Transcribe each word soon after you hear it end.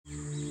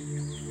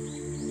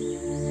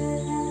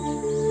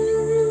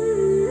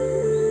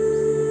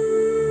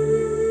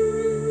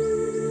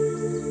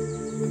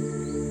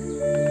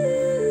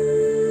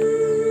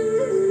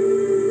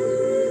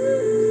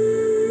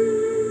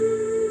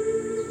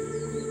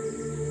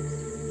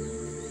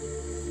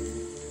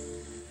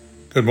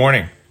Good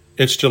morning.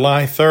 It's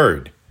July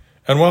 3rd,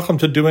 and welcome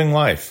to Doing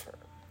Life,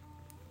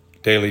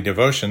 daily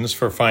devotions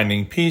for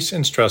finding peace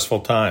in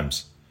stressful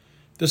times.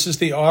 This is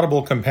the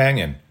audible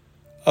companion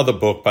of the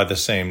book by the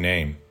same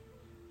name.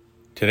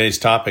 Today's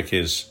topic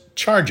is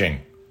charging.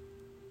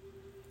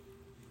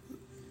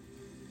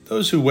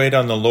 Those who wait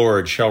on the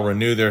Lord shall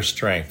renew their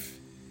strength.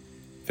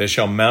 They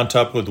shall mount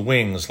up with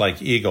wings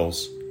like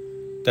eagles.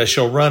 They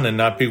shall run and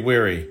not be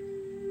weary.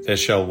 They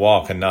shall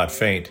walk and not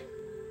faint.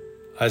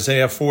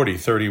 Isaiah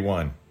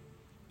 40:31.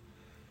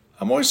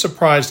 I'm always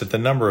surprised at the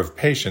number of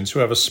patients who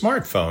have a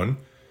smartphone,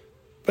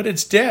 but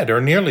it's dead or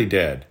nearly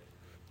dead.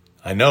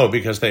 I know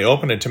because they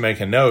open it to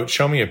make a note,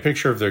 show me a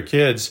picture of their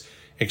kids,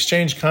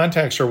 exchange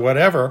contacts or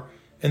whatever,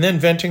 and then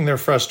venting their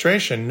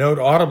frustration, note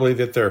audibly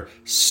that their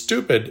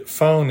stupid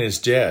phone is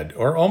dead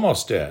or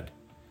almost dead.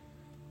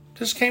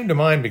 This came to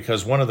mind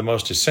because one of the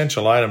most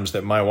essential items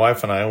that my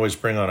wife and I always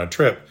bring on a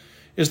trip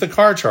is the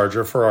car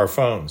charger for our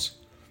phones.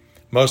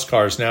 Most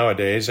cars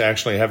nowadays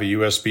actually have a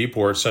USB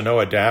port, so no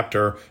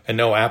adapter and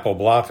no Apple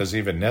block is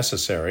even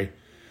necessary.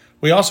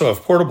 We also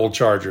have portable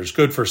chargers,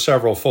 good for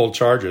several full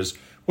charges,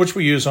 which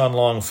we use on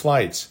long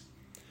flights.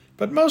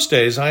 But most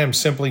days I am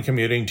simply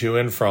commuting to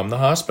and from the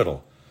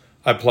hospital.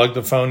 I plug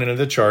the phone into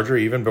the charger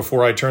even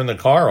before I turn the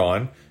car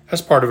on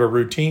as part of a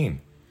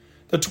routine.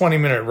 The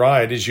 20-minute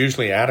ride is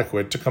usually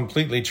adequate to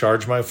completely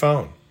charge my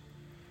phone.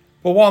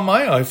 But while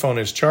my iPhone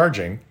is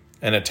charging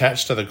and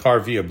attached to the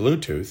car via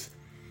Bluetooth,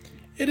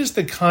 it is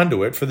the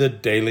conduit for the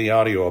Daily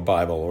Audio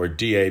Bible, or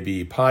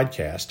DAB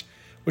podcast,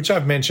 which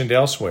I've mentioned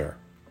elsewhere.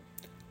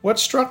 What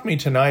struck me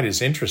tonight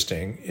as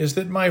interesting is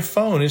that my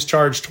phone is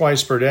charged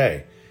twice per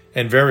day,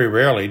 and very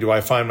rarely do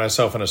I find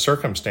myself in a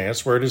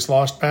circumstance where it has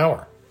lost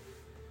power.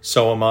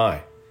 So am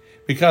I,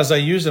 because I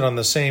use it on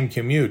the same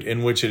commute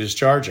in which it is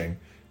charging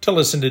to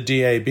listen to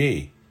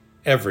DAB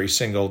every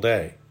single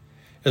day.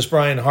 As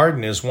Brian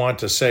Hardin is wont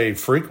to say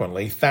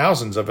frequently,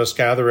 thousands of us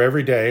gather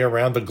every day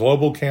around the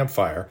global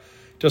campfire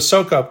to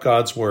soak up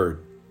God's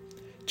Word.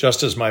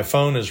 Just as my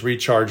phone is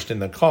recharged in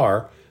the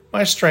car,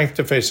 my strength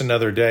to face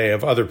another day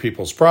of other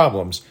people's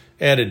problems,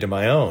 added to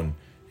my own,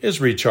 is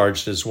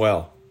recharged as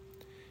well.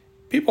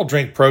 People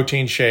drink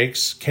protein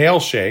shakes, kale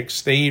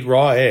shakes, they eat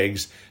raw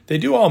eggs, they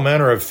do all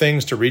manner of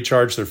things to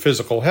recharge their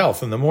physical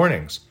health in the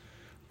mornings.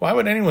 Why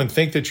would anyone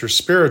think that your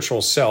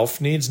spiritual self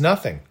needs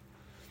nothing?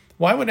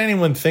 Why would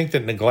anyone think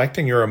that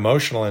neglecting your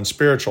emotional and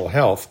spiritual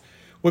health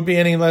would be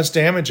any less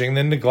damaging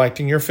than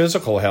neglecting your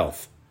physical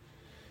health?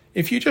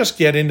 If you just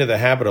get into the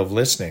habit of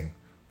listening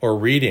or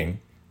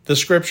reading the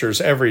scriptures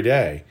every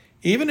day,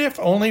 even if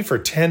only for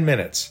 10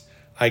 minutes,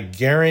 I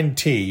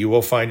guarantee you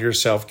will find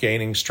yourself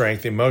gaining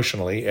strength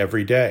emotionally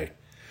every day.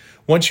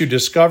 Once you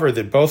discover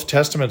that both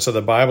testaments of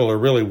the Bible are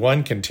really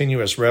one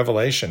continuous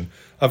revelation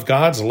of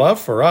God's love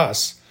for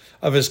us,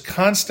 of His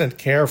constant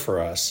care for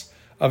us,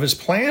 of His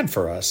plan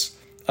for us,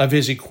 of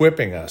His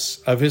equipping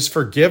us, of His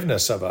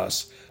forgiveness of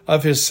us,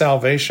 of His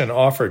salvation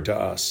offered to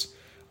us,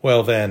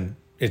 well then,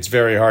 it's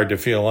very hard to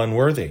feel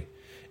unworthy.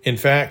 In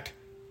fact,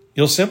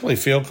 you'll simply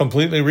feel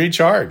completely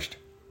recharged.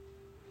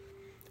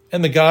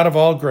 And the God of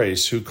all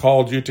grace, who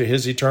called you to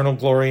His eternal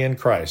glory in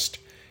Christ,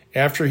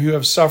 after you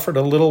have suffered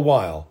a little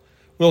while,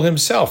 will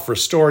Himself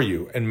restore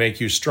you and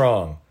make you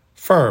strong,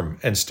 firm,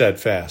 and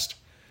steadfast.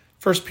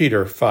 1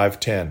 Peter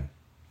 5:10.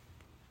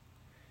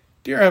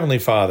 Dear Heavenly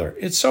Father,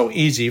 it's so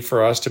easy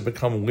for us to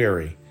become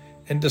weary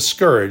and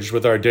discouraged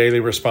with our daily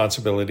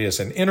responsibilities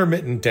and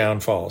intermittent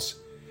downfalls.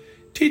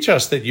 Teach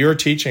us that your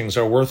teachings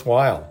are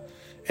worthwhile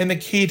and the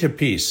key to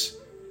peace,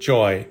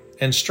 joy,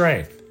 and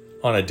strength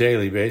on a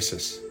daily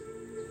basis.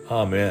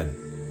 Amen.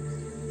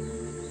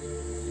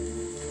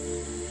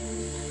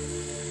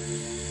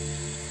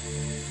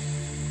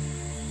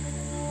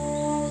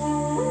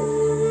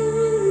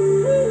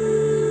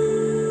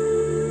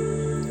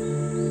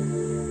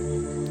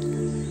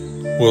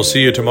 We'll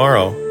see you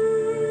tomorrow